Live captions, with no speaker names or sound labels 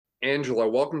Angela,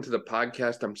 welcome to the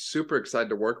podcast. I'm super excited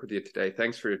to work with you today.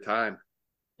 Thanks for your time.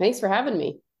 Thanks for having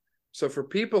me. So, for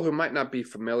people who might not be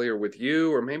familiar with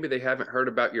you, or maybe they haven't heard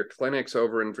about your clinics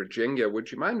over in Virginia,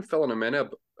 would you mind filling them in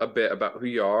a bit about who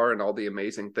you are and all the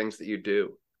amazing things that you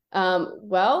do?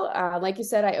 Like you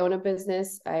said, I own a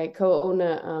business. I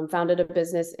founded a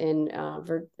business in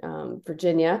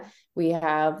Virginia. We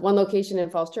have one location in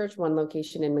Falls Church, one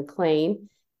location in McLean.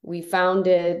 We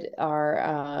founded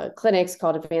our clinics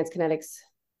called Advanced Kinetics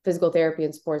Physical Therapy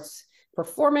and Sports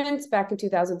Performance back in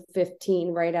 2015,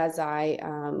 right as I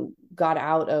got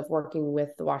out of working with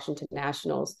the Washington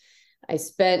Nationals. I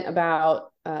spent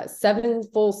about 7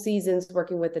 full seasons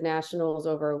working with the Nationals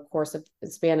over a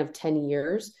span of 10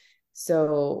 years.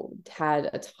 So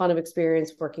had a ton of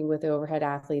experience working with the overhead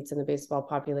athletes in the baseball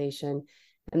population.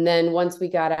 And then once we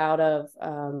got out of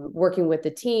working with the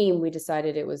team, we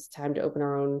decided it was time to open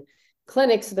our own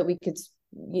clinic so that we could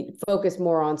focus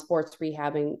more on sports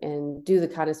rehabbing and do the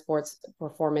kind of sports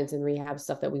performance and rehab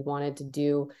stuff that we wanted to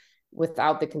do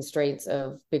without the constraints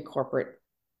of big corporate,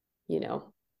 hand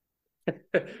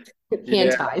Yeah,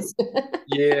 ties.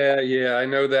 yeah, I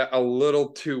know that a little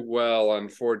too well,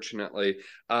 unfortunately.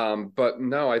 But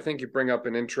no, I think you bring up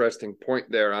an interesting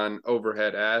point there on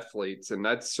overhead athletes, and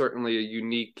that's certainly a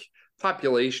unique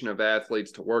population of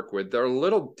athletes to work with. They're a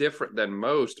little different than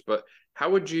most, but how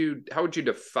would you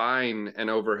define an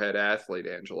overhead athlete,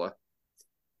 Angela?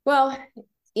 Well,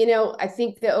 I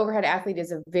think the overhead athlete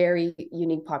is a very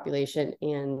unique population,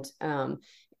 and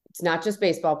it's not just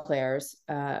baseball players.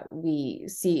 We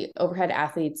see overhead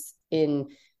athletes in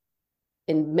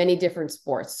many different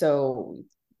sports. So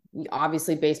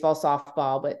obviously baseball,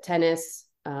 softball, but tennis,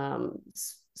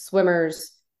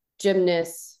 swimmers,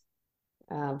 gymnasts,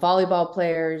 volleyball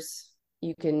players.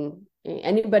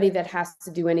 Anybody that has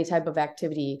to do any type of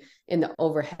activity in the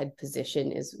overhead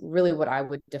position is really what I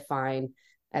would define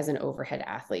as an overhead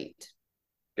athlete.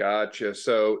 Gotcha.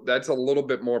 So that's a little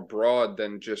bit more broad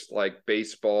than just like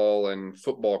baseball and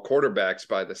football quarterbacks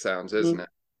by the sounds, isn't Mm-hmm. it?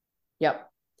 Yep.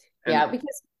 And Yeah,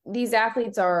 because these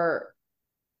athletes they're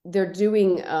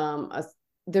doing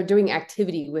they're doing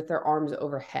activity with their arms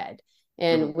overhead. mhm.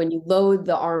 And when you load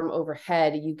the arm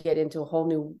overhead, you get into a whole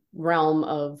new realm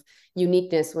of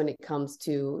uniqueness when it comes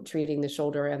to treating the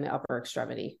shoulder and the upper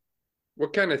extremity.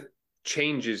 What kind of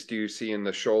changes do you see in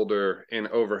the shoulder in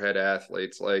overhead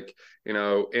athletes? Like,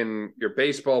 in your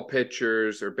baseball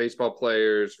pitchers or baseball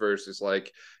players versus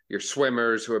like your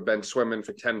swimmers who have been swimming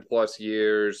for 10 plus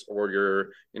years, or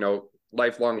your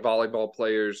lifelong volleyball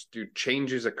players, do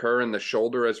changes occur in the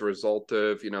shoulder as a result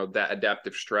of, that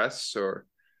adaptive stress or?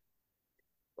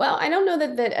 Well, I don't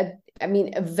know I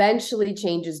mean, eventually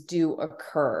changes do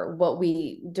occur. What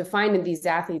we define in these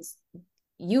athletes,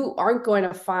 you aren't going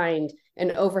to find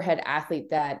an overhead athlete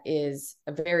that is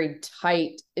a very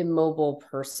tight, immobile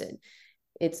person.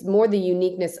 It's more the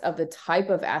uniqueness of the type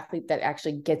of athlete that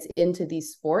actually gets into these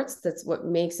sports. That's what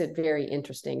makes it very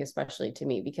interesting, especially to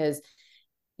me, because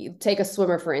you take a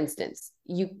swimmer, for instance,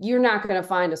 you're not going to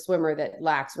find a swimmer that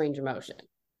lacks range of motion.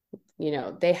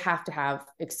 They have to have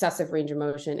excessive range of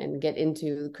motion and get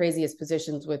into the craziest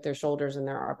positions with their shoulders and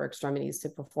their upper extremities to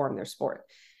perform their sport.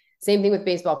 Same thing with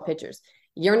baseball pitchers.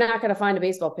 You're not going to find a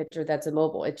baseball pitcher that's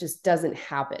immobile. It just doesn't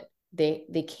happen.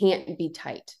 They can't be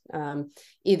tight.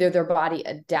 Either their body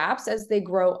adapts as they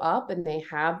grow up and they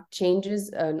have changes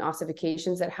and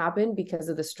ossifications that happen because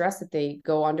of the stress that they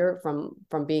go under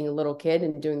from being a little kid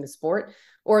and doing the sport,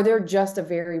 or they're just a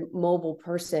very mobile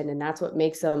person, and that's what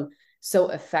makes them so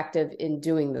effective in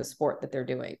doing the sport that they're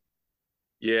doing.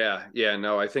 Yeah,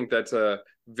 no, I think that's a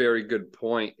very good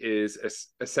point. Is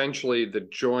essentially the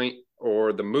joint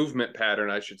or the movement pattern,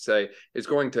 I should say, is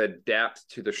going to adapt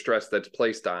to the stress that's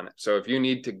placed on it. So if you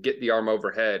need to get the arm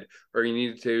overhead, or you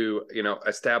need to,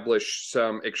 establish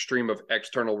some extreme of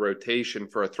external rotation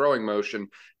for a throwing motion,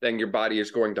 then your body is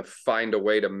going to find a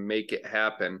way to make it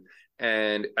happen.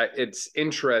 And it's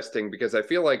interesting because I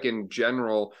feel like in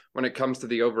general, when it comes to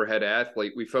the overhead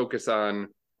athlete, we focus on,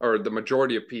 or the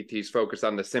majority of PTs focus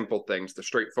on the simple things, the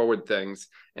straightforward things,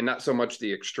 and not so much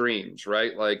the extremes,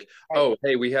 right? Like, Right. oh,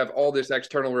 hey, we have all this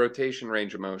external rotation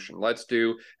range of motion. Let's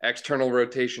do external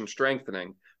rotation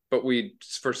strengthening. But we,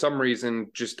 for some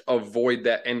reason, just avoid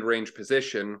that end range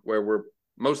position where we're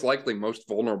most likely most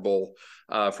vulnerable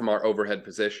from our overhead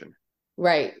position.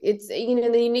 Right. It's, the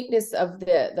uniqueness of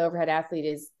the overhead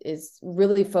athlete is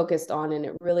really focused on, and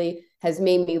it really has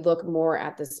made me look more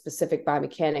at the specific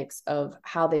biomechanics of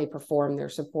how they perform their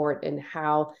support, and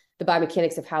how the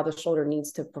biomechanics of how the shoulder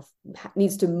needs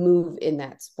to move in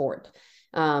that sport.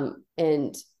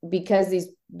 And because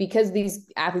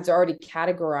these athletes are already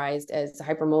categorized as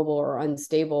hypermobile or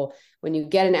unstable, when you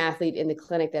get an athlete in the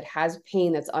clinic that has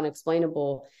pain that's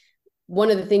unexplainable, one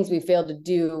of the things we failed to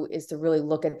do is to really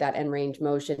look at that end range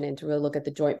motion and to really look at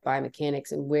the joint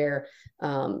biomechanics and where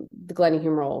the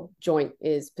glenohumeral joint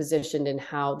is positioned and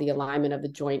how the alignment of the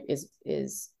joint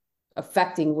is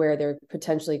affecting where they're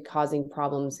potentially causing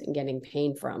problems and getting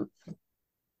pain from.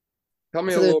 Tell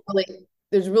me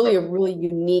there's really a really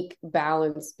unique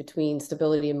balance between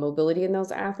stability and mobility in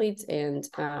those athletes. And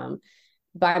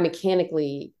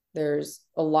biomechanically, there's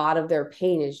a lot of their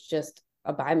pain is just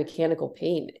a biomechanical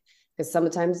pain, because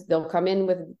sometimes they'll come in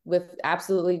with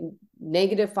absolutely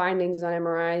negative findings on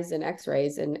MRIs and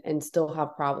X-rays and still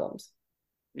have problems.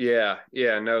 Yeah,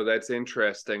 no, that's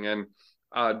interesting. And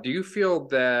do you feel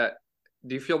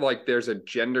like there's a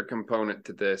gender component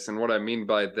to this? And what I mean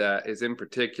by that is, in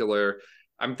particular,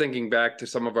 I'm thinking back to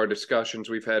some of our discussions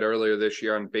we've had earlier this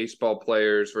year on baseball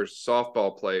players versus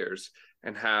softball players,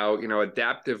 and how,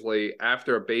 adaptively,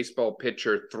 after a baseball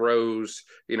pitcher throws,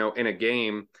 in a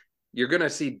game, you're going to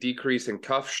see decrease in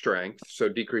cuff strength, so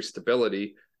decreased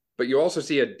stability, but you also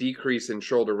see a decrease in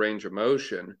shoulder range of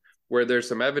motion, where there's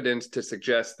some evidence to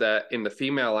suggest that in the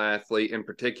female athlete, in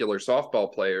particular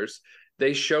softball players,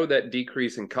 they show that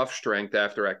decrease in cuff strength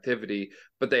after activity,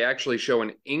 but they actually show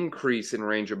an increase in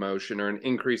range of motion or an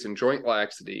increase in joint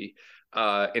laxity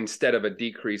instead of a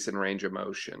decrease in range of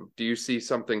motion. Do you see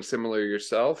something similar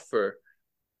yourself? Or?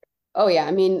 Oh yeah,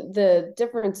 I mean, the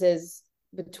differences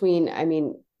between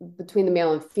the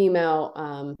male and female,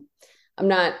 I'm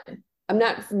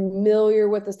not familiar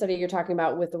with the study you're talking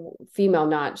about with the female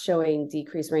not showing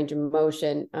decreased range of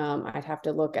motion. I'd have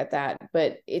to look at that,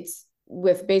 but it's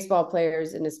with baseball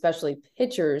players and especially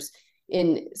pitchers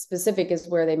in specific is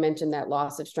where they mentioned that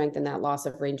loss of strength and that loss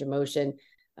of range of motion.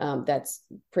 That's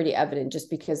pretty evident just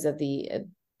because of the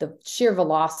sheer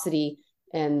velocity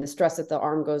and the stress that the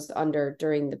arm goes under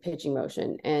during the pitching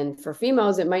motion. And for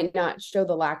females, it might not show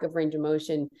the lack of range of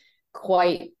motion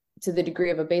quite to the degree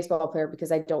of a baseball player,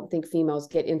 because I don't think females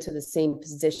get into the same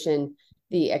position,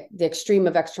 the extreme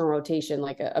of external rotation.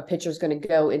 Like a pitcher is going to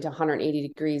go into 180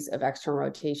 degrees of external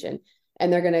rotation,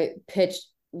 and they're going to pitch,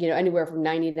 anywhere from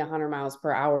 90 to 100 miles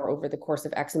per hour over the course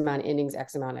of X amount of innings,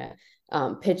 X amount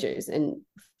of pitches. And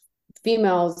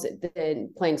females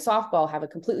playing softball have a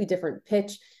completely different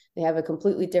pitch. They have a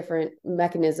completely different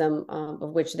mechanism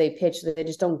of which they pitch. They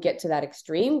just don't get to that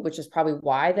extreme, which is probably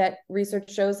why that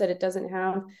research shows that it doesn't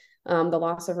have the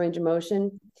loss of range of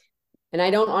motion. And I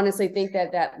don't honestly think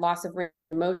that loss of range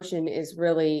of motion is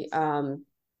really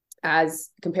as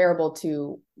comparable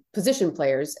to position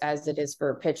players as it is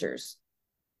for pitchers.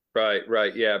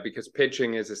 Right. Yeah, because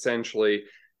pitching is essentially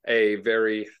a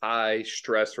very high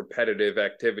stress repetitive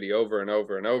activity over and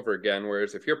over and over again,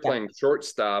 whereas if you're playing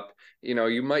shortstop,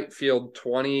 you might field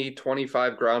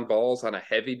 20-25 ground balls on a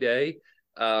heavy day,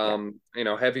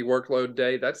 heavy workload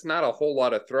day. That's not a whole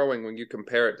lot of throwing when you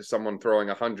compare it to someone throwing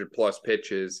 100 plus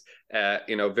pitches at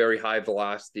very high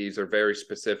velocities or very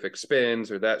specific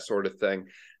spins or that sort of thing.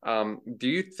 Do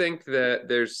you think that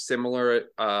there's similar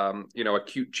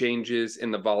acute changes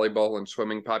in the volleyball and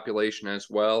swimming population as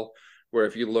well, where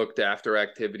if you looked after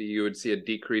activity, you would see a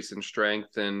decrease in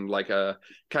strength and like a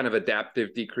kind of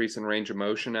adaptive decrease in range of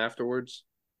motion afterwards?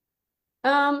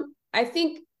 I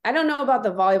think, I don't know about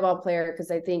the volleyball player,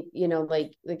 because I think,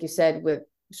 like you said, with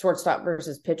shortstop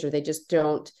versus pitcher, they just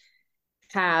don't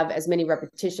have as many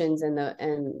repetitions and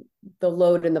the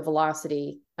load and the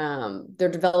velocity. They're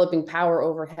developing power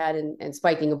overhead and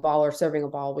spiking a ball or serving a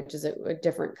ball, which is a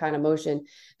different kind of motion.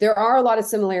 There are a lot of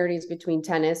similarities between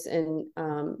tennis and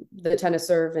the tennis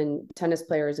serve and tennis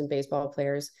players and baseball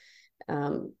players,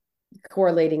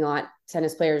 correlating a lot.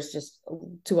 Tennis players just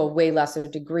to a way lesser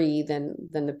degree than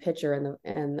the pitcher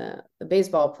and the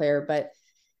baseball player, but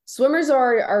swimmers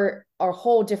are a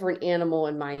whole different animal,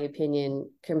 in my opinion,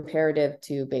 comparative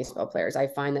to baseball players. I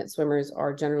find that swimmers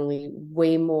are generally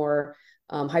way more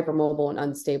hypermobile and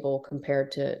unstable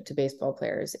compared to baseball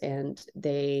players, and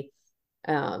they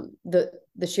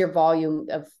the sheer volume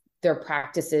of their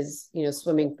practices,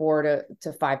 swimming 4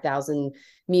 to 5,000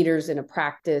 meters in a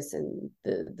practice, and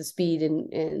the speed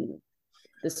and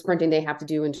the sprinting they have to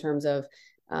do in terms of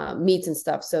meets and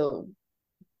stuff. So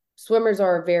swimmers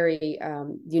are a very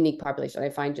unique population. I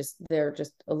find they're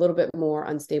just a little bit more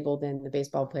unstable than the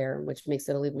baseball player, which makes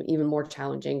it even more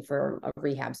challenging from a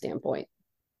rehab standpoint.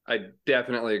 I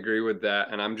definitely agree with that.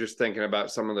 And I'm just thinking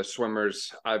about some of the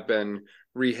swimmers I've been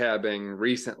rehabbing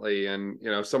recently. And,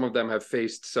 some of them have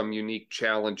faced some unique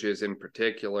challenges in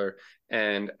particular.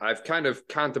 And I've kind of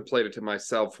contemplated to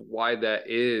myself why that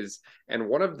is. And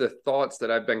one of the thoughts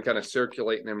that I've been kind of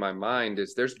circulating in my mind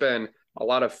is there's been a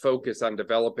lot of focus on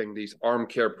developing these arm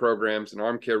care programs and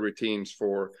arm care routines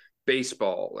for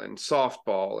baseball and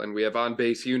softball, and we have On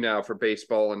Base U now for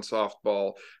baseball and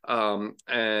softball,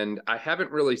 and I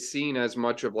haven't really seen as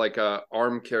much of like a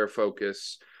arm care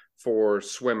focus for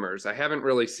swimmers. I haven't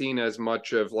really seen as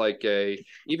much of like a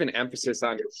even emphasis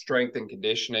on strength and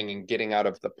conditioning and getting out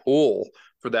of the pool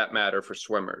for that matter for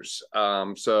swimmers.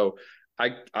 So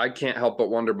I can't help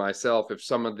but wonder myself if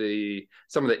some of the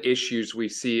issues we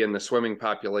see in the swimming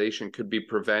population could be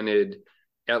prevented,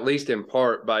 at least in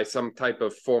part, by some type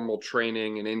of formal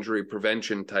training and injury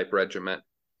prevention type regimen.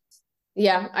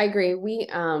 Yeah, I agree. We,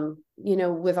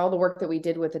 with all the work that we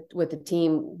did with the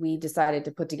team, we decided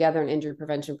to put together an injury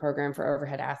prevention program for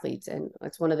overhead athletes. And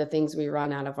that's one of the things we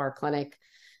run out of our clinic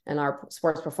and our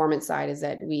sports performance side, is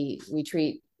that we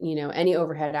treat, any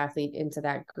overhead athlete into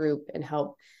that group and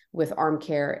help with arm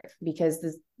care, because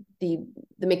the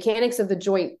mechanics of the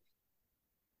joint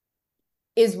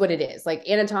is what it is. Like,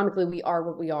 anatomically, we are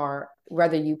what we are,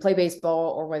 whether you play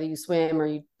baseball or whether you swim or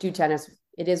you do tennis,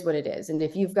 it is what it is. And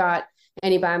if you've got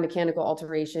any biomechanical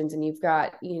alterations and you've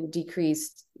got,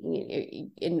 decreased,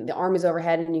 in the arm is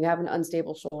overhead and you have an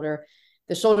unstable shoulder,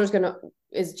 the shoulder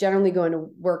is generally going to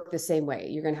work the same way.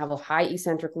 You're going to have a high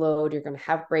eccentric load. You're going to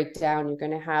have breakdown. You're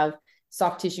going to have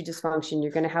soft tissue dysfunction.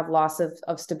 You're going to have loss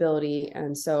of stability.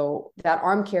 And so that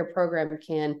arm care program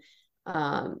can,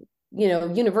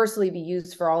 universally be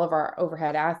used for all of our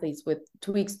overhead athletes, with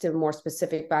tweaks to more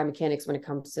specific biomechanics when it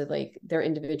comes to like their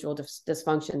individual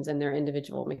dysfunctions and their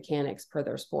individual mechanics per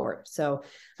their sport. So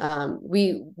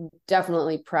we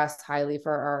definitely press highly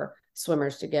for our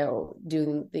swimmers to go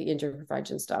do the injury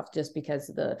prevention stuff, just because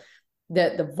of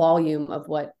the volume of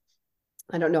what,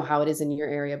 I don't know how it is in your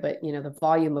area, but the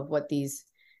volume of what these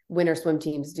winter swim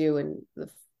teams do, and the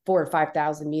 4,000 to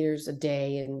 5,000 meters a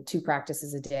day and 2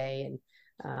 practices a day, and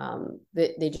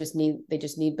they just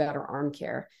need better arm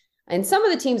care. And some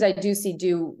of the teams I do see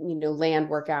do land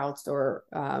workouts, or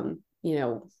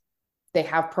they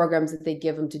have programs that they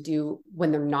give them to do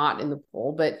when they're not in the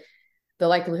pool, but the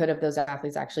likelihood of those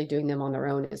athletes actually doing them on their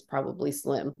own is probably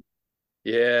slim.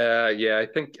 Yeah. I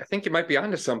think you might be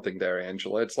onto something there,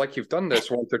 Angela. It's like you've done this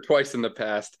once or twice in the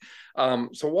past.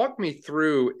 So walk me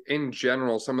through, in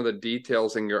general, some of the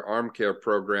details in your arm care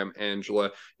program,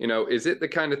 Angela. Is it the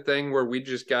kind of thing where we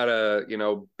just gotta,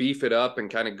 beef it up and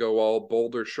kind of go all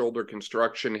boulder shoulder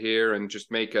construction here and just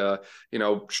make a,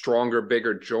 stronger,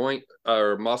 bigger joint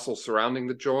or muscle surrounding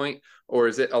the joint? Or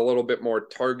is it a little bit more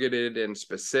targeted and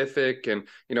specific? And,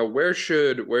 where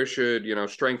should,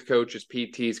 strength coaches,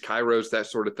 PTs, chiros, that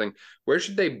sort of thing, where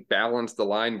should they balance the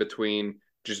line between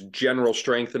just general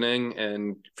strengthening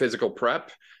and physical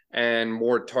prep and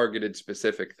more targeted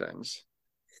specific things?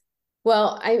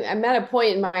 Well, I'm at a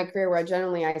point in my career where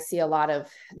generally I see a lot of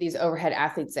these overhead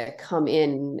athletes that come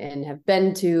in and have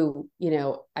been to,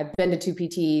 I've been to 2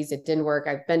 PTs, it didn't work.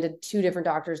 I've been to 2 different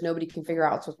doctors. Nobody can figure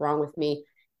out what's wrong with me.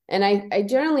 And I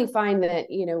generally find that,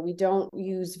 we don't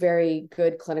use very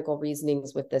good clinical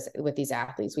reasonings with these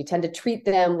athletes. We tend to treat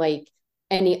them like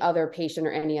any other patient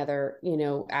or any other,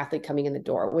 athlete coming in the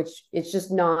door, which it's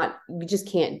just not, we just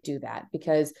can't do that,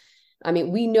 because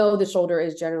we know the shoulder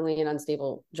is generally an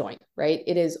unstable joint, right?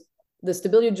 The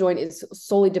stability of joint is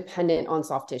solely dependent on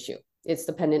soft tissue. It's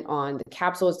dependent on the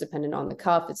capsule, it's dependent on the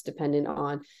cuff, it's dependent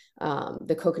on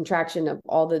the co-contraction of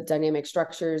all the dynamic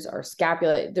structures, our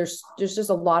scapula. There's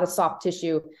just a lot of soft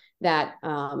tissue that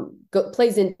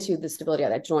plays into the stability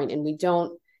of that joint. And we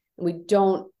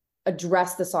don't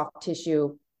address the soft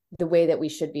tissue the way that we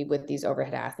should be with these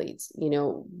overhead athletes,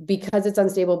 because it's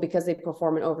unstable, because they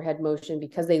perform an overhead motion,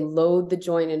 because they load the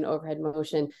joint in overhead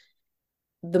motion,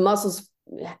 the muscles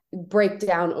break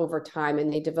down over time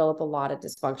and they develop a lot of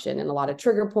dysfunction and a lot of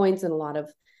trigger points and a lot of,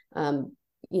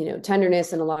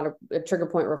 tenderness and a lot of trigger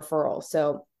point referral.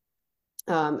 So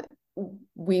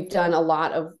we've done a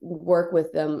lot of work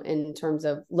with them in terms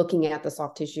of looking at the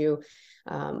soft tissue.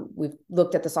 We've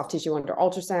looked at the soft tissue under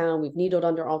ultrasound. We've needled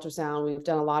under ultrasound. We've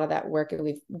done a lot of that work, and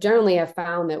we've generally have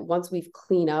found that once we've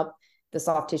cleaned up the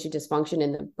soft tissue dysfunction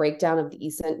and the breakdown of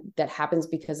the that happens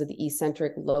because of the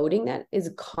eccentric loading that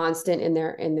is constant in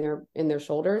their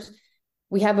shoulders,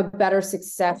 we have a better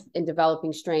success in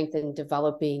developing strength and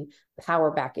developing power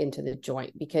back into the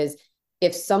joint. Because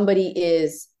if somebody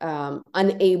is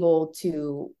unable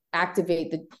to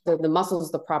activate the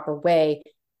muscles the proper way,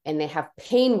 and they have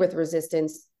pain with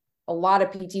resistance, a lot of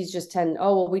PTs just tend,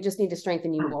 oh, well, we just need to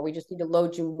strengthen you more. We just need to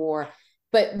load you more.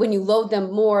 But when you load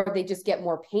them more, they just get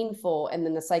more painful. And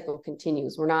then the cycle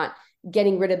continues. We're not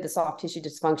getting rid of the soft tissue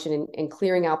dysfunction and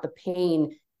clearing out the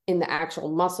pain in the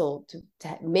actual muscle to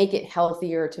make it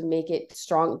healthier, to make it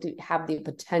strong, to have the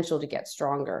potential to get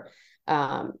stronger.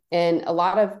 And a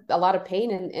lot of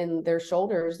pain in their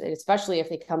shoulders, especially if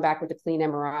they come back with a clean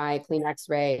MRI, clean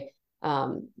X-ray,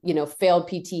 failed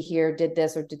PT here, did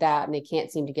this or did that, and they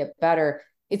can't seem to get better.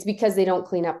 It's because they don't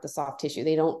clean up the soft tissue.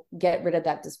 They don't get rid of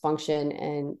that dysfunction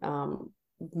and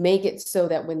make it so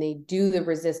that when they do the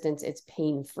resistance, it's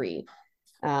pain-free.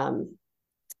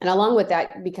 And along with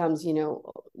that becomes,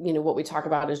 what we talk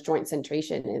about is joint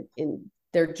centration. And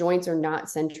their joints are not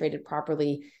centrated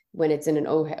properly when it's in an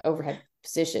overhead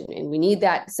position. And we need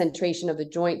that centration of the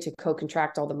joint to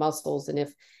co-contract all the muscles. And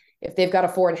if they've got a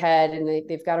forward head and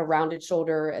they've got a rounded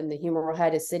shoulder and the humeral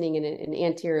head is sitting in an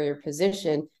anterior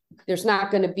position, there's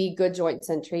not going to be good joint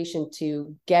centration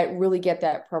to really get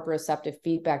that proprioceptive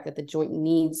feedback that the joint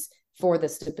needs for the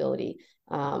stability.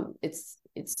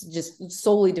 It's just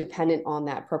solely dependent on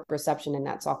that proprioception and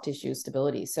that soft tissue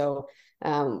stability. So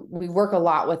we work a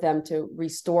lot with them to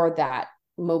restore that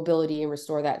mobility and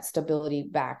restore that stability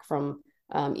back from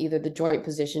either the joint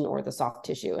position or the soft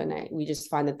tissue. And we just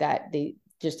find that they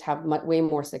just have way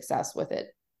more success with it.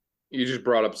 You just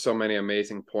brought up so many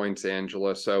amazing points,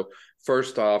 Angela. So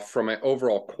first off, from an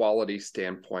overall quality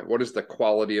standpoint, what is the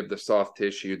quality of the soft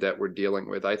tissue that we're dealing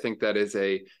with? I think that is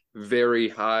a very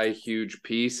high, huge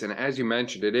piece. And as you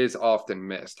mentioned, it is often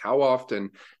missed. How often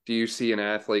do you see an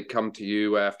athlete come to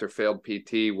you after failed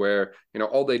PT where,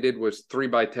 all they did was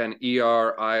 3x10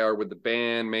 ER, IR with the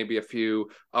band, maybe a few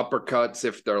uppercuts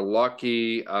if they're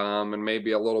lucky, and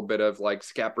maybe a little bit of like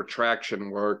scap retraction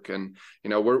work. And,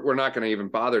 we're not going to even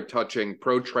bother touching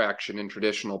protraction in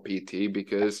traditional PT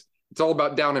because it's all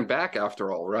about down and back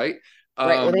after all, right?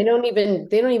 Right. Well, they don't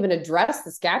even address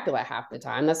the scapula half the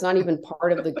time. That's not even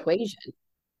part of the equation.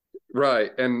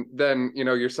 Right. And then,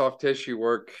 your soft tissue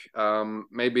work,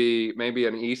 maybe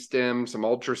an E-stim, some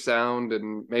ultrasound,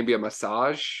 and maybe a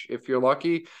massage if you're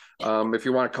lucky, if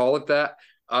you want to call it that.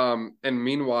 And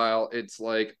meanwhile, it's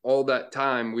like all that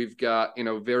time we've got,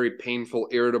 very painful,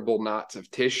 irritable knots of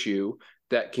tissue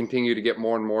that continue to get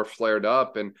more and more flared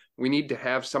up. And we need to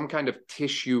have some kind of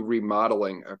tissue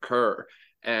remodeling occur.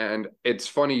 And it's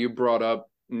funny you brought up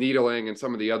needling and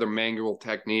some of the other manual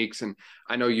techniques. And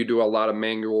I know you do a lot of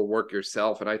manual work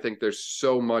yourself. And I think there's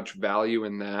so much value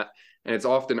in that. And it's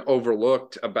often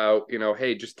overlooked about,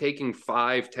 hey, just taking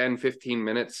 5, 10, 15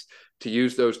 minutes to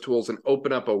use those tools and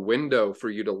open up a window for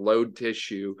you to load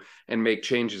tissue and make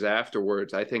changes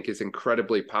afterwards, I think is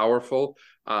incredibly powerful.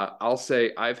 I'll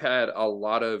say I've had a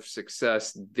lot of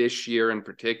success this year in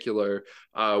particular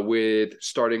with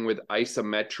starting with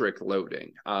isometric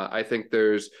loading. I think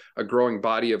there's a growing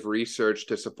body of research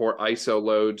to support iso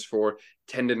loads for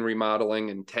tendon remodeling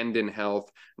and tendon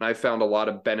health. And I found a lot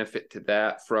of benefit to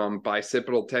that, from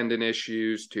bicipital tendon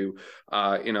issues to,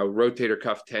 rotator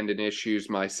cuff tendon issues.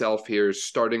 Myself here is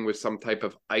starting with some type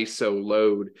of iso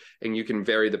load, and you can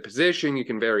vary the position, you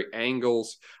can vary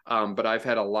angles, but I've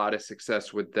had a lot of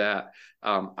success with that.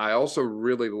 I also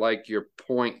really like your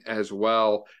point as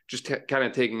well, just kind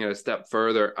of taking it a step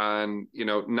further on,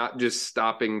 not just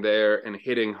stopping there and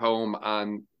hitting home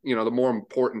on, the more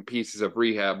important pieces of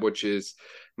rehab, which is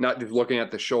not just looking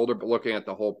at the shoulder, but looking at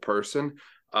the whole person.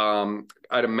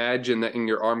 I'd imagine that in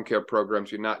your arm care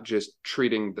programs, you're not just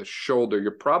treating the shoulder,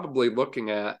 you're probably looking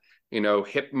at,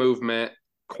 hip movement,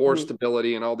 core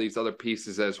stability, and all these other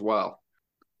pieces as well.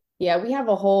 Yeah, we have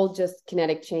a whole just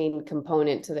kinetic chain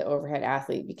component to the overhead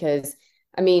athlete because,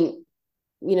 the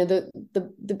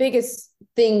biggest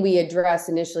thing we address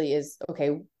initially is,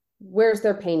 okay, where's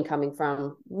their pain coming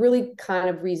from? Really kind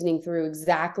of reasoning through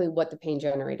exactly what the pain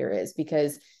generator is,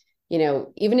 because,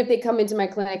 even if they come into my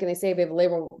clinic and they say they have a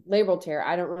labral tear,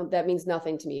 I don't know, that means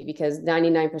nothing to me because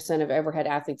 99% of overhead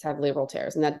athletes have labral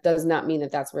tears. And that does not mean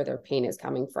that that's where their pain is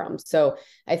coming from. So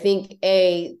I think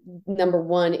number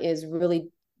one is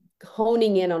really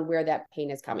honing in on where that pain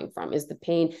is coming from. Is the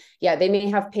pain, they may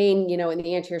have pain, in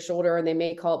the anterior shoulder, and they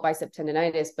may call it bicep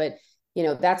tendonitis, but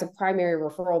that's a primary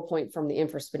referral point from the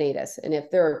infraspinatus. And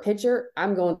if they're a pitcher,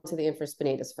 I'm going to the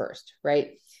infraspinatus first,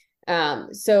 right?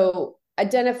 So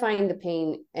identifying the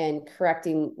pain and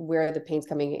correcting where the pain's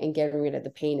coming and getting rid of the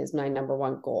pain is my number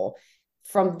one goal.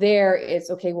 From there,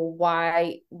 it's okay, well,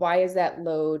 why is that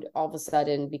load all of a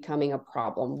sudden becoming a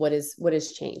problem? What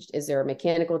has changed? Is there a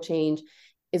mechanical change?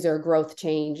 Is there a growth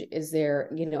change? Is there,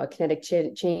 a kinetic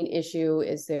chain issue?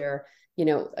 Is there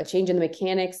a change in the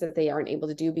mechanics that they aren't able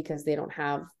to do because they don't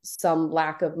have some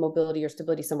lack of mobility or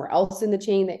stability somewhere else in the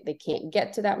chain, that they can't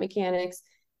get to that mechanics.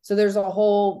 So there's a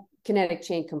whole kinetic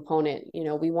chain component.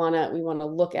 We want to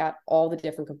look at all the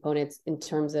different components in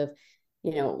terms of,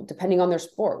 depending on their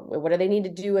sport. What do they need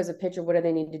to do as a pitcher? What do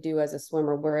they need to do as a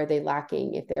swimmer? Where are they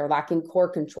lacking? If they're lacking core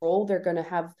control, they're going to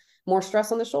have more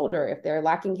stress on the shoulder. If they're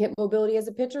lacking hip mobility as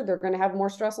a pitcher, they're going to have more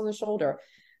stress on the shoulder.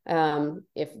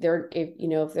 If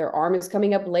their arm is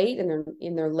coming up late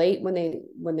and they're late when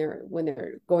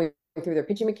they're going through their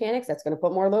pitching mechanics, that's going to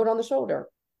put more load on the shoulder.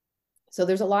 So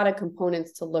there's a lot of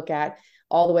components to look at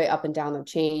all the way up and down the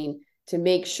chain to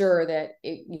make sure that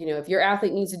if your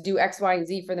athlete needs to do X, Y, and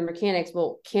Z for the mechanics,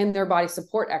 well, can their body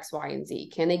support X, Y, and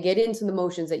Z? Can they get into the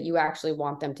motions that you actually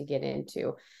want them to get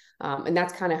into? And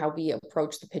that's kind of how we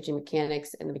approach the pitching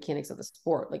mechanics and the mechanics of the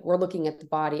sport. Like, we're looking at the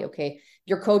body. Okay,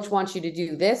 your coach wants you to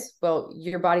do this. Well,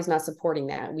 your body's not supporting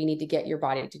that. We need to get your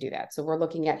body to do that. So we're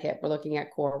looking at hip, we're looking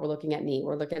at core, we're looking at knee,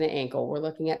 we're looking at ankle, we're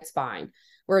looking at spine.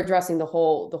 We're addressing the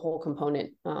whole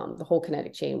component, the whole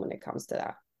kinetic chain when it comes to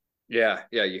that. Yeah,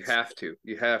 you have to.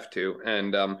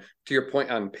 And to your point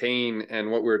on pain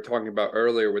and what we were talking about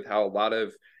earlier with how a lot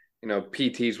of,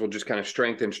 PTs will just kind of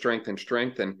strengthen.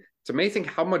 It's amazing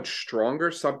how much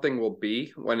stronger something will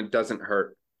be when it doesn't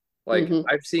hurt. Like,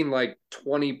 I've seen like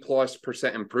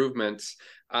 20+% improvements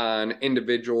on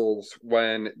individuals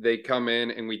when they come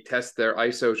in and we test their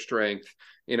ISO strength,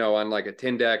 on like a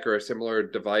Tindac or a similar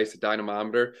device, a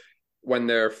dynamometer, when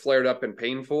they're flared up and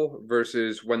painful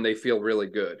versus when they feel really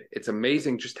good. It's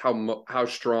amazing just how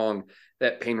strong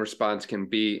that pain response can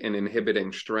be in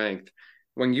inhibiting strength.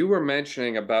 When you were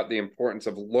mentioning about the importance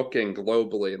of looking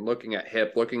globally and looking at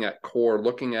hip, looking at core,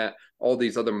 looking at all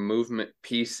these other movement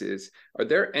pieces, are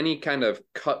there any kind of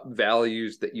cut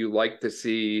values that you like to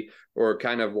see or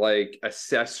kind of like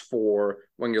assess for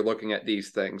when you're looking at these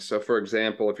things? So for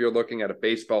example, if you're looking at a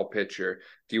baseball pitcher,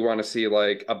 do you want to see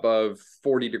like above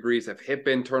 40 degrees of hip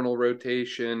internal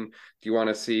rotation? Do you want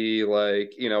to see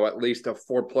like, at least a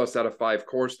 4+ out of 5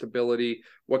 core stability?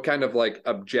 What kind of like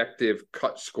objective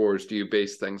cut scores do you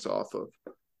base things off of?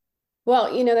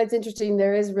 Well, that's interesting.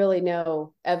 There is really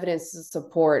no evidence to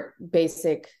support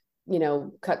basic,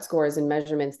 cut scores and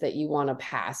measurements that you want to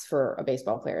pass for a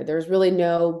baseball player. There's really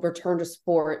no return to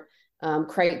sport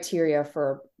criteria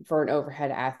for an overhead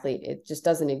athlete. It just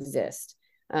doesn't exist.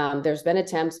 There's been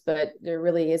attempts, but there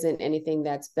really isn't anything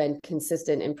that's been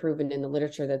consistent and proven in the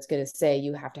literature that's going to say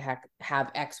you have to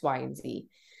have X, Y, and Z.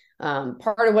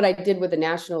 Part of what I did with the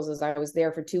Nationals is I was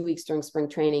there for 2 weeks during spring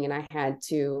training, and I had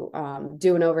to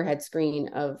do an overhead screen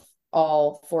of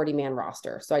all 40-man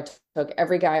roster. So I took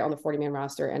every guy on the 40-man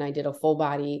roster and I did a full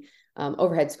body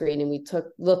overhead screen, and we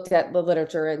looked at the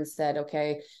literature and said,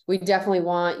 okay, we definitely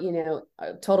want,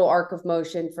 a total arc of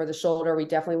motion for the shoulder. We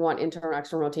definitely want internal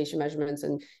external rotation measurements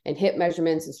and hip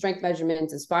measurements and strength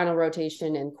measurements and spinal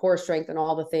rotation and core strength and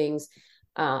all the things.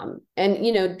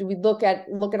 Do we look at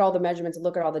all the measurements and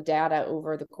look at all the data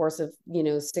over the course of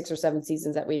 6 or 7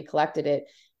 seasons that we collected it,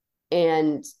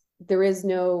 and there's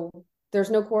no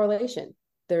correlation.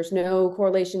 There's no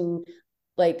correlation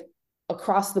like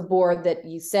across the board that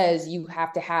says you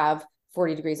have to have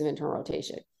 40 degrees of internal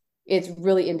rotation. It's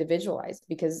really individualized,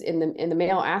 because in the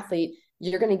male athlete,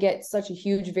 you're going to get such a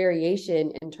huge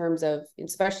variation in terms of,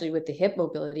 especially with the hip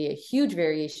mobility, a huge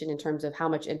variation in terms of how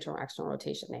much internal external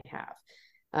rotation they have.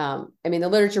 The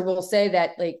literature will say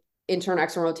that like internal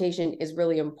external rotation is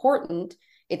really important.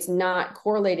 It's not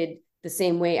correlated the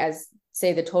same way as,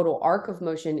 say, the total arc of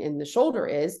motion in the shoulder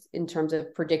is in terms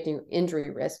of predicting injury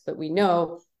risk. But we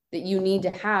know that you need to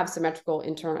have symmetrical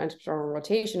internal and external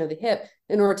rotation of the hip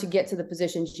in order to get to the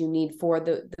positions you need for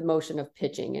the motion of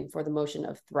pitching and for the motion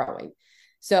of throwing.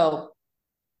 So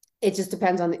it just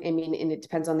depends on and it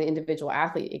depends on the individual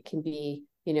athlete. It can be,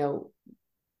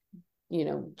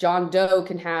 John Doe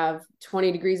can have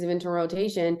 20 degrees of internal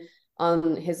rotation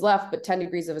on his left, but 10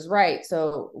 degrees of his right.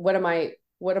 So what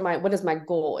is my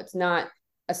goal? It's not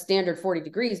a standard 40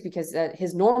 degrees, because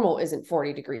his normal isn't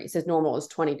 40 degrees. His normal is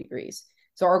 20 degrees.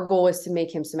 So our goal is to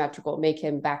make him symmetrical, make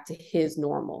him back to his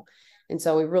normal. And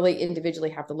so we really individually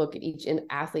have to look at each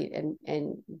athlete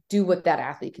and do what that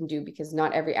athlete can do, because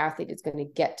not every athlete is going to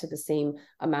get to the same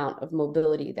amount of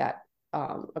mobility that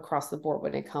across the board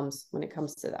when it comes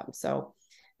to them. So,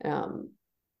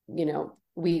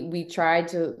 we tried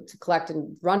to collect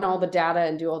and run all the data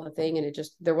and do all the thing, and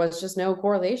there was just no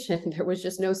correlation. There was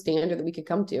just no standard that we could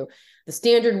come to. The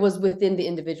standard was within the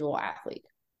individual athlete.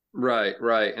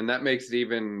 Right. And that makes it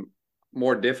even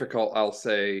more difficult, I'll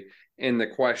say, in the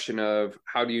question of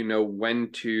how do you know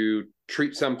when to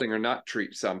treat something or not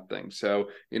treat something. So,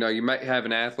 you might have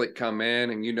an athlete come in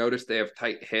and you notice they have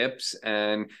tight hips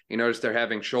and you notice they're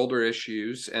having shoulder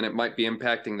issues and it might be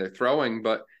impacting their throwing,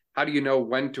 but how do you know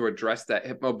when to address that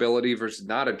hip mobility versus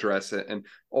not address it? And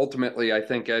ultimately, I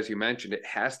think, as you mentioned, it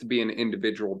has to be an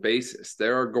individual basis.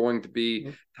 There are going to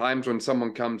be times when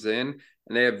someone comes in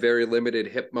and they have very limited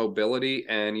hip mobility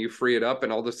and you free it up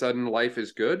and all of a sudden life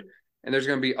is good. And there's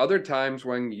going to be other times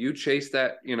when you chase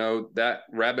that, that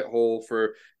rabbit hole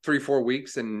for 3-4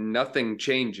 weeks and nothing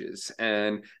changes.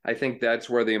 And I think that's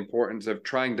where the importance of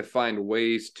trying to find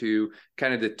ways to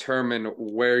kind of determine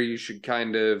where you should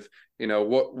kind of,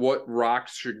 what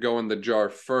rocks should go in the jar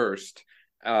first,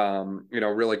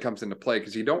 really comes into play,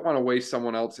 because you don't want to waste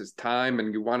someone else's time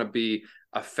and you want to be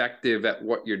effective at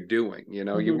what you're doing. You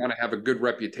want to have a good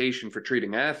reputation for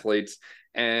treating athletes.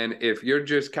 And if you're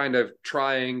just kind of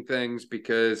trying things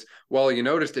because, well, you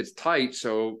noticed it's tight,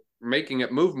 so making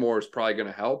it move more is probably going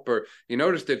to help, or you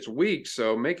noticed it's weak,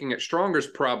 so making it stronger is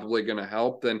probably going to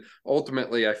help, then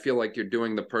ultimately I feel like you're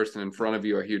doing the person in front of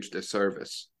you a huge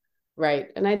disservice. Right.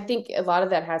 And I think a lot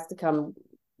of that has to come,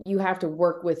 you have to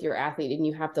work with your athlete and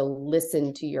you have to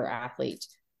listen to your athlete.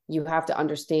 You have to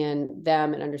understand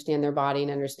them and understand their body and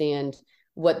understand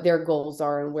what their goals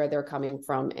are and where they're coming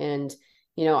from. And,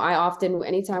 I often,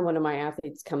 anytime one of my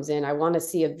athletes comes in, I want to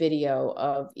see a video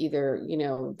of either,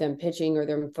 them pitching or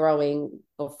them throwing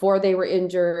before they were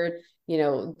injured,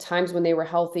 times when they were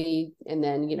healthy. And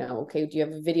then, okay, do you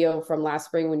have a video from last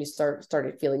spring when you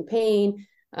started feeling pain?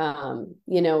 And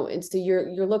so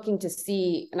you're looking to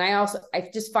see, and I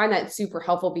just find that super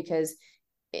helpful, because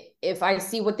if I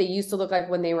see what they used to look like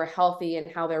when they were healthy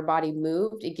and how their body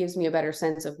moved, it gives me a better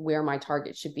sense of where my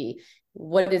target should be.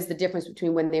 What is the difference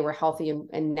between when they were healthy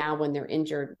and now when they're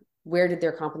injured? Where did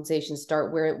their compensation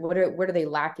start? What are they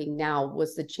lacking now?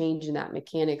 What's the change in that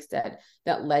mechanics that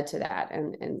led to that?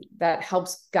 And that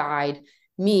helps guide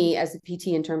me as a PT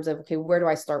in terms of, okay, where do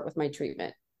I start with my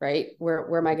treatment? Right?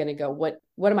 Where am I going to go? What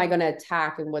am I going to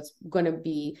attack, and what's going to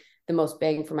be the most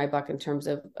bang for my buck in terms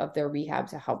of their rehab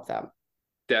to help them?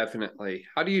 Definitely.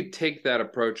 How do you take that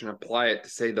approach and apply it to,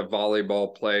 say, the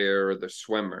volleyball player or the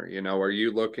swimmer? Are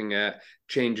you looking at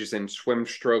changes in swim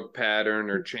stroke pattern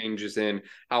or changes in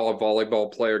how a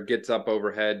volleyball player gets up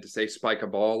overhead to, say, spike a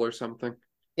ball or something?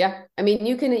 Yeah. I mean,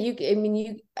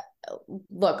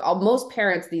 look, most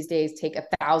parents these days take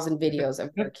 1,000 videos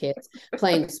of their kids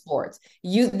playing sports.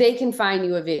 They can find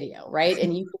you a video, right?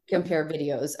 And you can compare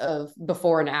videos of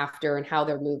before and after and how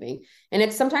they're moving. And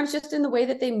it's sometimes just in the way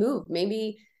that they move.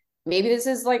 Maybe this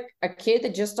is like a kid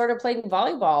that just started playing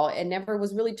volleyball and never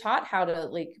was really taught how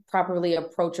to properly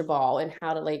approach a ball and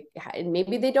how to and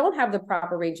maybe they don't have the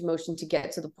proper range of motion to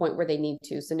get to the point where they need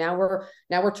to. So now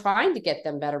we're trying to get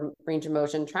them better range of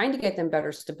motion, trying to get them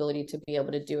better stability to be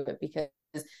able to do it, because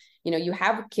you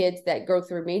have kids that go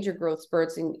through major growth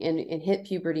spurts and hit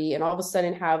puberty and all of a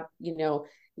sudden have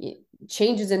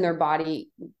changes in their body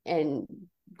and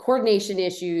coordination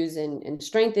issues and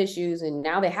strength issues, and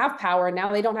now they have power and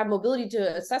now they don't have mobility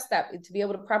to assess that, to be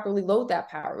able to properly load that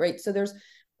power, right? So there's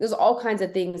all kinds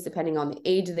of things depending on the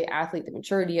age of the athlete, the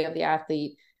maturity of the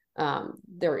athlete,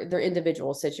 their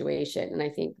individual situation. And I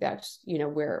think that's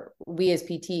where we as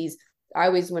PTs,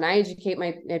 when I educate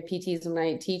my PTs and when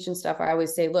I teach and stuff, I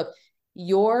always say, look,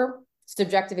 your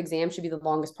subjective exam should be the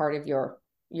longest part of your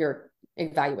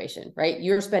evaluation, right?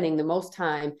 You're spending the most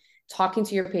time talking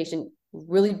to your patient,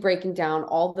 really breaking down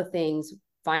all the things,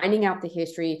 finding out the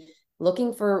history,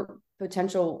 looking for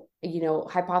potential,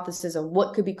 hypothesis of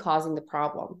what could be causing the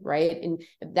problem, right? And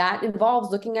if that involves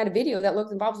looking at a video,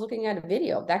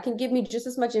 that can give me just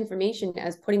as much information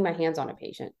as putting my hands on a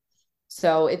patient.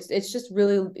 So it's just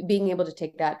really being able to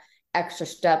take that extra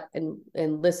step and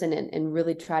listen and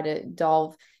really try to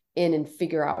delve in and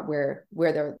figure out where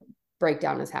their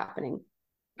breakdown is happening.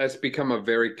 That's become a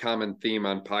very common theme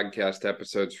on podcast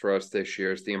episodes for us this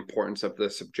year, is the importance of the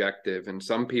subjective. And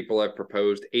some people have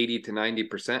proposed 80 to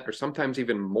 90%, or sometimes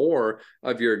even more,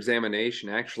 of your examination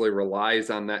actually relies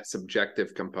on that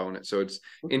subjective component. So it's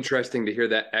interesting to hear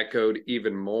that echoed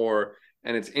even more.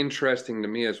 And it's interesting to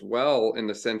me as well, in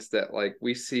the sense that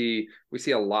we see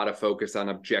a lot of focus on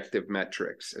objective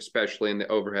metrics, especially in the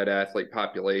overhead athlete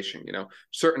population,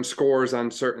 certain scores on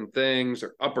certain things,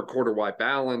 or upper quarter Y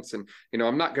balance. And,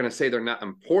 I'm not going to say they're not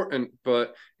important,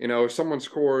 but, if someone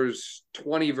scores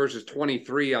 20 versus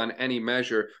 23 on any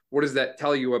measure, what does that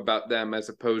tell you about them, as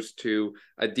opposed to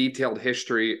a detailed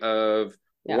history of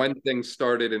when things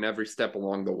started and every step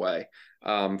along the way?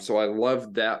 So I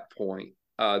love that point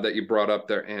that you brought up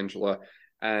there, Angela.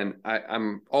 And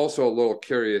I'm also a little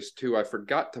curious too. I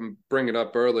forgot to bring it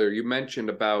up earlier. You mentioned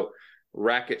about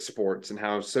racket sports and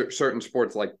how certain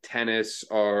sports like tennis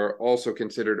are also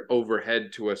considered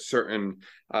overhead to a certain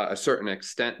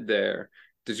extent there.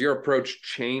 Does your approach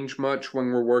change much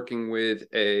when we're working with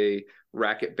a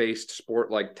racket-based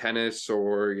sport like tennis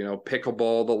or,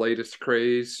 pickleball, the latest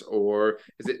craze, or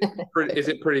is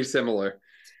it pretty similar?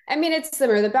 I mean, it's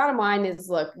similar. The bottom line is,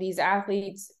 look, these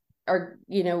athletes are,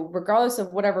 regardless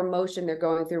of whatever motion they're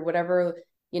going through, whatever,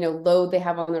 load they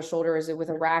have on their shoulder, is it with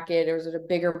a racket or is it a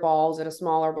bigger ball? Is it a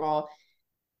smaller ball?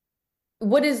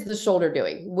 What is the shoulder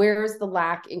doing? Where's the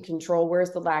lack in control?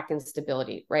 Where's the lack in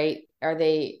stability, right?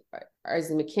 Is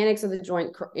the mechanics of the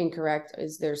joint incorrect?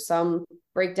 Is there some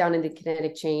breakdown in the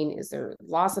kinetic chain? Is there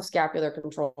loss of scapular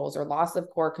controls or loss of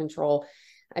core control?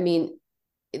 I mean,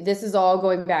 this is all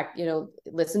going back,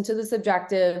 listen to the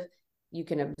subjective. You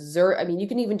can observe. I mean, you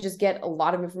can even just get a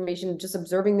lot of information just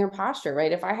observing their posture,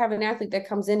 right? If I have an athlete that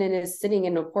comes in and is sitting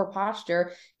in a poor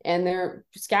posture and their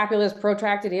scapula is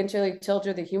protracted, anterior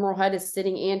tilted, the humeral head is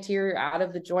sitting anterior out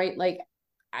of the joint,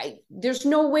 there's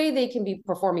no way they can be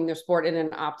performing their sport in an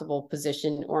optimal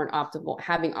position or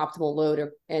having optimal load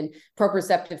and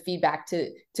proprioceptive feedback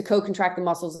to co-contract the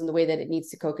muscles in the way that it needs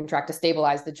to co-contract to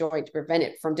stabilize the joint to prevent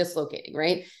it from dislocating,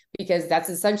 right? Because that's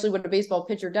essentially what a baseball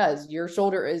pitcher does. Your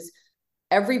shoulder is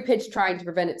every pitch trying to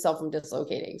prevent itself from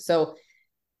dislocating. So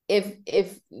if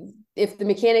the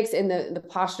mechanics and the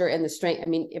posture and the strength, I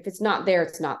mean, if it's not there,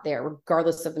 it's not there,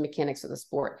 regardless of the mechanics of the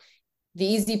sport. The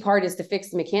easy part is to fix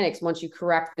the mechanics once you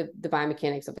correct the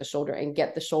biomechanics of the shoulder and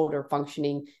get the shoulder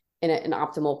functioning in an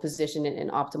optimal position and an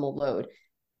optimal load.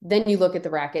 Then you look at the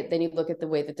racket, then you look at the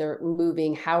way that they're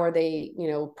moving. How are they,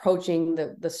 approaching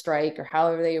the strike, or how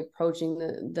are they approaching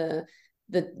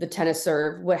the tennis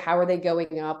serve? How are they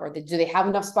going up? Do they have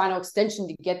enough spinal extension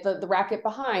to get the racket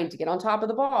behind, to get on top of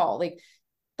the ball?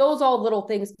 Those all little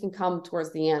things can come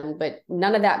towards the end, but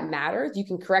none of that matters. You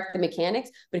can correct the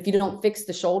mechanics, but if you don't fix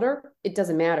the shoulder, it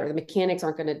doesn't matter. The mechanics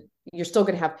you're still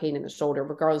going to have pain in the shoulder,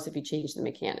 regardless if you change the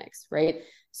mechanics, right?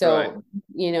 So,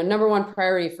 right. Number one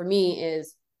priority for me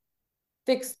is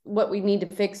fix what we need to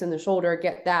fix in the shoulder,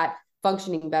 get that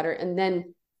functioning better. And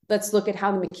then let's look at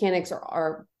how the mechanics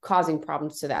are causing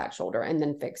problems to that shoulder and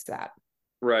then fix that.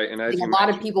 Right. And as a lot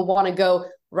of people want to go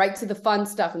right to the fun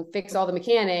stuff and fix all the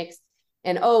mechanics.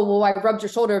 And, oh, well, I rubbed your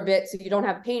shoulder a bit so you don't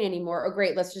have pain anymore. Oh,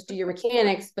 great, let's just do your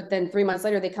mechanics. But then 3 months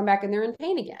later, they come back and they're in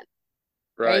pain again.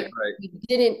 Right.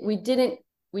 We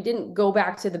didn't go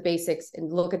back to the basics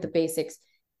and look at the basics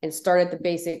and start at the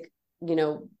basic,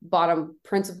 bottom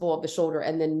principle of the shoulder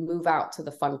and then move out to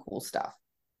the fun, cool stuff.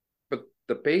 But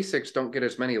the basics don't get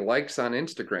as many likes on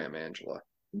Instagram, Angela.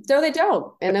 No, they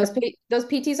don't. And those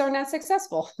PTs are not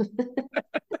successful.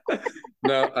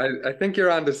 No, I think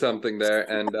you're onto something there,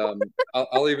 and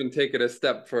I'll even take it a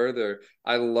step further.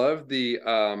 I love the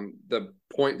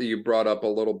point that you brought up a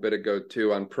little bit ago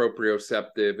too on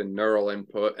proprioceptive and neural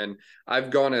input, and I've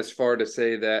gone as far to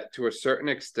say that to a certain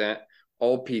extent,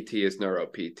 all PT is neuro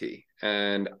PT.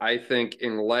 And I think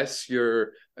unless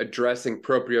you're addressing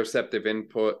proprioceptive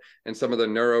input and some of the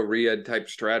neuro-re-ed type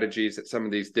strategies at some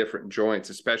of these different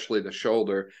joints, especially the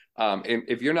shoulder,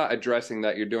 if you're not addressing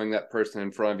that, you're doing that person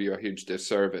in front of you a huge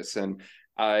disservice. And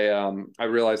I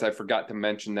realize I forgot to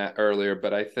mention that earlier,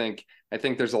 but I think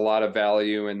there's a lot of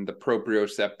value in the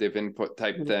proprioceptive input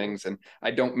type things. And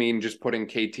I don't mean just putting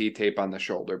KT tape on the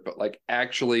shoulder, but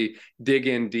actually dig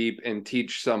in deep and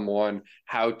teach someone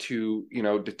how to,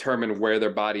 determine where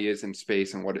their body is in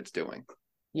space and what it's doing.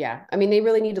 Yeah. I mean, they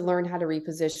really need to learn how to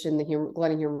reposition the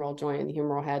glenohumeral joint and the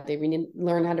humeral head. They need to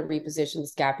learn how to reposition the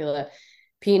scapula,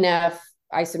 PNF,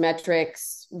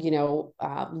 isometrics,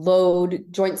 load,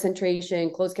 joint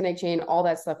centration, close connect chain, all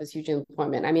that stuff is huge in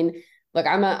employment. I mean, look,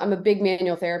 I'm a big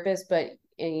manual therapist, but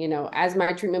as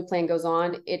my treatment plan goes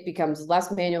on, it becomes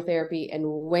less manual therapy and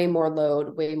way more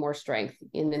load, way more strength.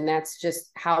 And then that's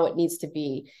just how it needs to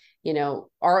be.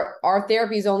 Our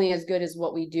therapy is only as good as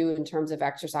what we do in terms of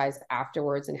exercise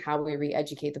afterwards and how we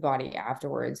re-educate the body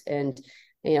afterwards. And,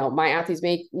 my athletes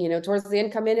may, towards the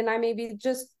end come in and I may be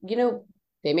just,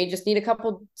 they may just need a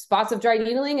couple spots of dry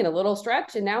needling and a little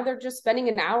stretch. And now they're just spending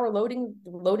an hour loading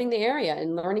the area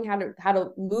and learning how to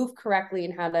move correctly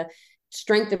and how to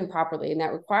strengthen properly. And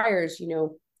that requires,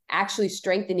 actually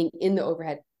strengthening in the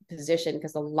overhead position,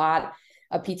 because a lot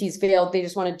of PTs fail. They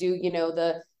just want to do,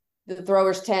 the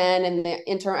thrower's 10 and the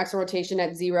internal external rotation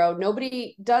at 0.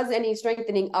 Nobody does any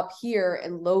strengthening up here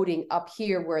and loading up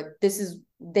here where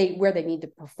where they need to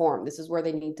perform. This is where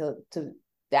they need to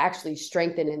actually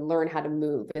strengthen and learn how to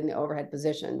move in the overhead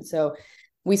position. So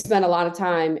we spend a lot of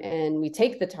time and we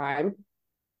take the time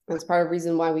That's part of the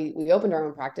reason why we opened our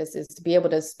own practice, is to be able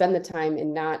to spend the time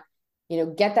and not,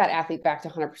 get that athlete back to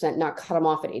 100%, not cut them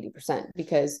off at 80%,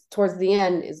 because towards the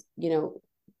end is,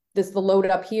 the load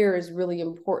up here is really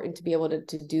important to be able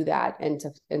to do that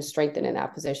and strengthen in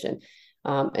that position.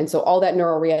 And so all that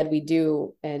neuro rehab we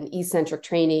do, and eccentric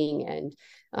training and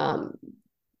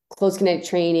close kinetic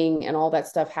training and all that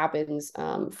stuff happens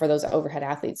for those overhead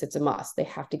athletes. It's a must. They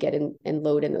have to get in and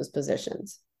load in those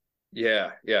positions.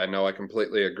 Yeah, no, I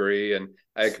completely agree. And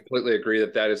I completely agree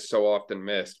that is so often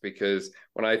missed, because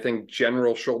when I think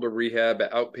general shoulder rehab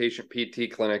at outpatient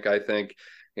PT clinic, I think,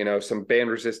 some band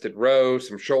resisted row,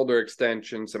 some shoulder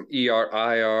extension, some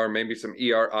ER/IR, maybe some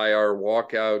ER/IR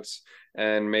walkouts,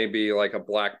 and maybe like a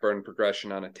Blackburn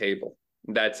progression on a table.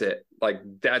 That's it. Like,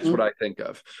 that's what I think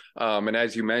of. And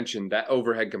as you mentioned, that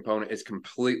overhead component is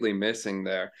completely missing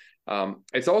there.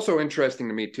 It's also interesting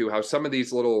to me too, how some of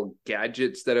these little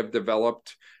gadgets that have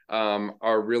developed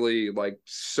are really like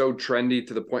so trendy,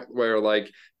 to the point where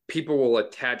like people will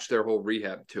attach their whole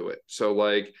rehab to it. So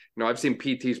like, I've seen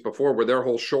PTs before where their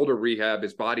whole shoulder rehab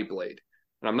is body blade.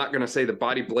 And I'm not going to say the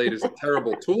body blade is a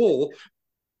terrible tool,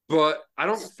 but I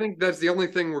don't think that's the only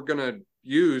thing we're going to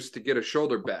use to get a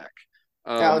shoulder back.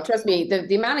 Trust me,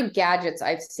 the amount of gadgets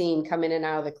I've seen come in and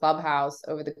out of the clubhouse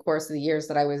over the course of the years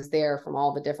that I was there from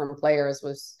all the different players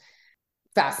was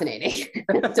fascinating,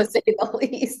 to say the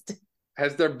least.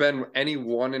 Has there been any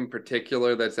one in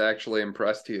particular that's actually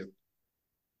impressed you?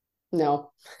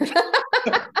 No.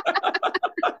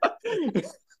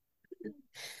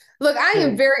 Look, I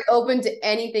am very open to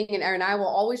anything, and I will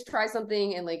always try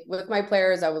something. And like with my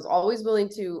players, I was always willing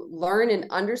to learn and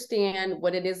understand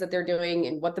what it is that they're doing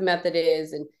and what the method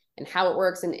is and how it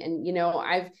works. And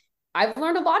I've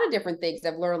learned a lot of different things.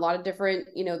 I've learned a lot of different,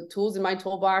 tools in my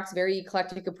toolbox, very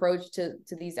eclectic approach to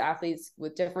these athletes,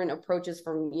 with different approaches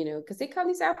from, because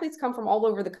these athletes come from all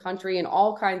over the country and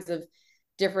all kinds of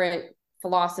different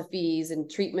philosophies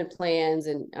and treatment plans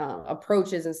and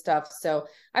approaches and stuff. So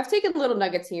I've taken little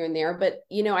nuggets here and there, but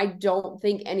I don't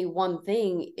think any one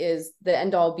thing is the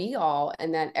end all be all,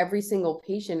 and that every single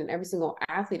patient and every single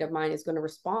athlete of mine is going to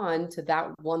respond to that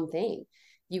one thing.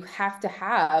 You have to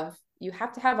have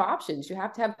options. You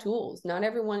have to have tools. Not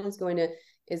everyone is going to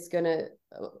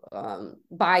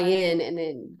buy in and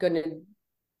then going to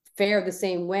fare the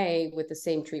same way with the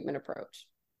same treatment approach.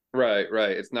 Right.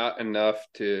 It's not enough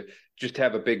to just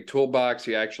have a big toolbox.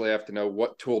 You actually have to know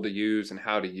what tool to use and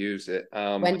how to use it.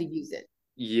 When to use it.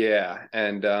 Yeah.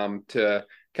 And to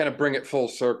kind of bring it full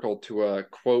circle to a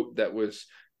quote that was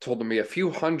told to me a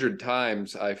few hundred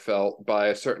times, I felt, by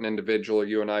a certain individual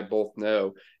you and I both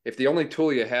know: if the only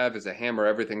tool you have is a hammer,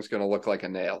 everything's going to look like a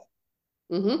nail.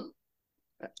 Mm-hmm.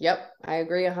 Yep. I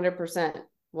agree 100%.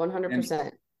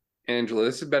 100%. Angela,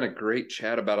 this has been a great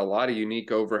chat about a lot of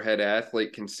unique overhead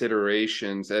athlete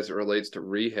considerations as it relates to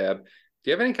rehab. Do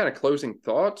you have any kind of closing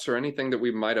thoughts or anything that we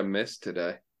might have missed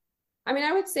today? I mean,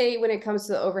 I would say when it comes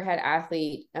to the overhead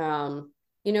athlete, don't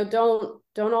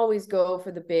always go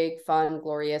for the big, fun,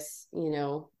 glorious,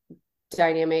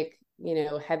 dynamic,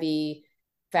 heavy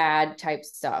fad type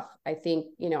stuff. I think,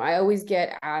 I always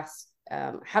get asked,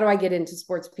 how do I get into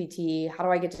sports PT? How do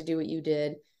I get to do what you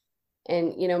did?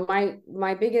 And,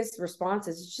 my biggest response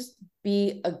is just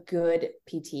be a good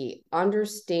PT,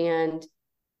 understand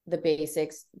the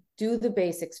basics, do the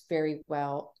basics very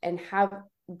well, and have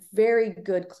very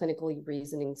good clinically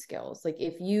reasoning skills. Like,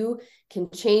 if you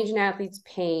can change an athlete's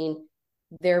pain,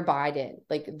 they're buyed in,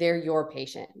 like they're your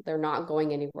patient. They're not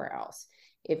going anywhere else.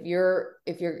 If you're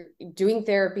doing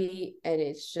therapy and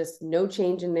it's just no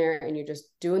change in there and you're just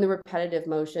doing the repetitive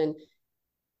motion,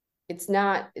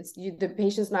 the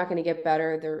patient's not going to get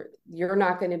better. You're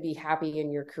not going to be happy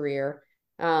in your career.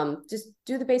 Just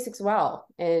do the basics well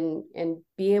and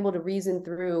be able to reason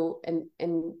through and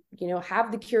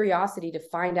have the curiosity to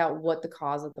find out what the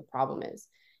cause of the problem is.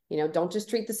 Don't just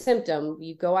treat the symptom.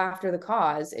 You go after the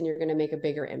cause and you're going to make a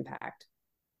bigger impact.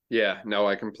 Yeah, no,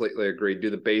 I completely agree. Do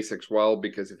the basics well,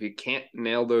 because if you can't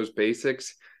nail those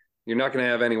basics, you're not going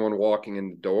to have anyone walking in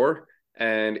the door.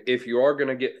 And if you are going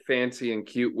to get fancy and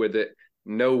cute with it,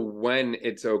 know when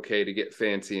it's okay to get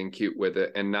fancy and cute with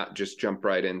it and not just jump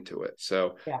right into it.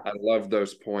 So yeah. I love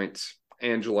those points.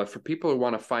 Angela, for people who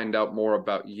want to find out more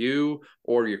about you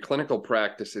or your clinical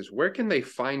practices, where can they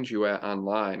find you at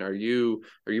online? Are you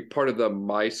part of the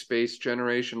MySpace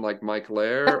generation like Mike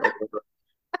Lair?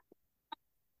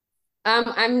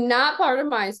 I'm not part of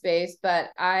MySpace,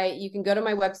 but you can go to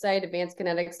my website,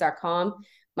 advancedkinetics.com.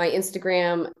 My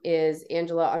Instagram is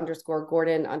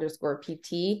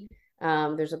Angela_Gordon_PT.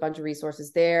 There's a bunch of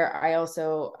resources there. I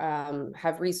also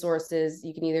have resources.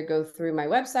 You can either go through my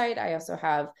website. I also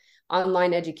have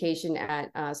online education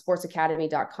at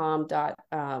sportsacademy.com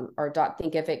or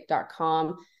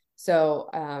 .thinkific.com. So,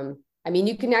 I mean,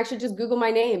 you can actually just Google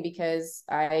my name because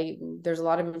there's a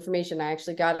lot of information. I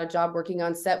actually got a job working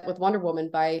on set with Wonder Woman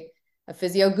by a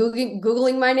physio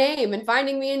Googling my name and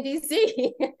finding me in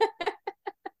DC.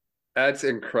 That's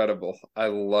incredible. I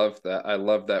love that. I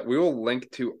love that. We will link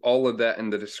to all of that in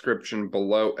the description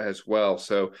below as well.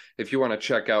 So if you want to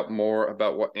check out more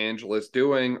about what Angela is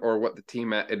doing or what the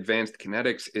team at Advanced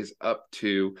Kinetics is up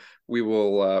to,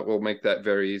 we'll make that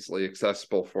very easily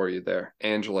accessible for you there.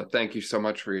 Angela, thank you so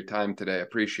much for your time today. I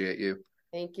appreciate you.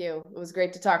 Thank you. It was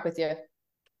great to talk with you.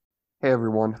 Hey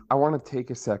everyone, I want to take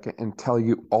a second and tell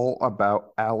you all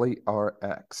about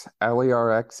AliRx.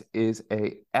 AliRx is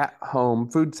a at-home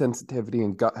food sensitivity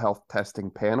and gut health testing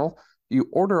panel. You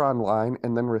order online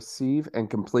and then receive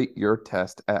and complete your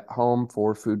test at home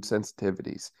for food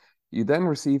sensitivities. You then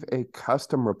receive a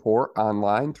custom report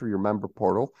online through your member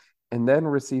portal and then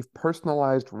receive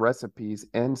personalized recipes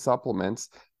and supplements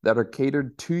that are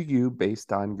catered to you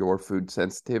based on your food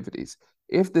sensitivities.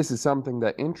 If this is something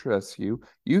that interests you,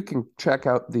 you can check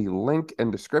out the link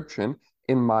and description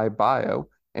in my bio,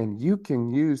 and you can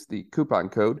use the coupon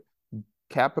code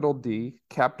capital D,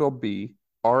 capital B,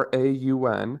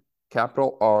 RAUN,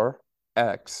 capital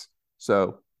RX,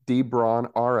 so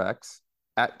DBraunRx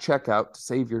at checkout to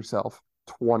save yourself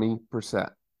 20%.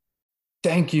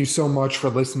 Thank you so much for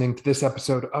listening to this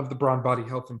episode of the Braun Body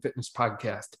Health and Fitness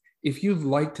Podcast. If you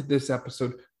liked this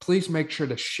episode, please make sure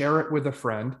to share it with a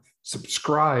friend,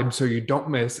 subscribe so you don't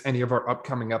miss any of our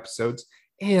upcoming episodes,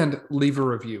 and leave a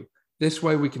review. This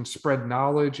way we can spread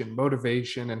knowledge and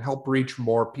motivation and help reach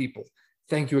more people.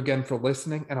 Thank you again for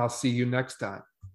listening, and I'll see you next time.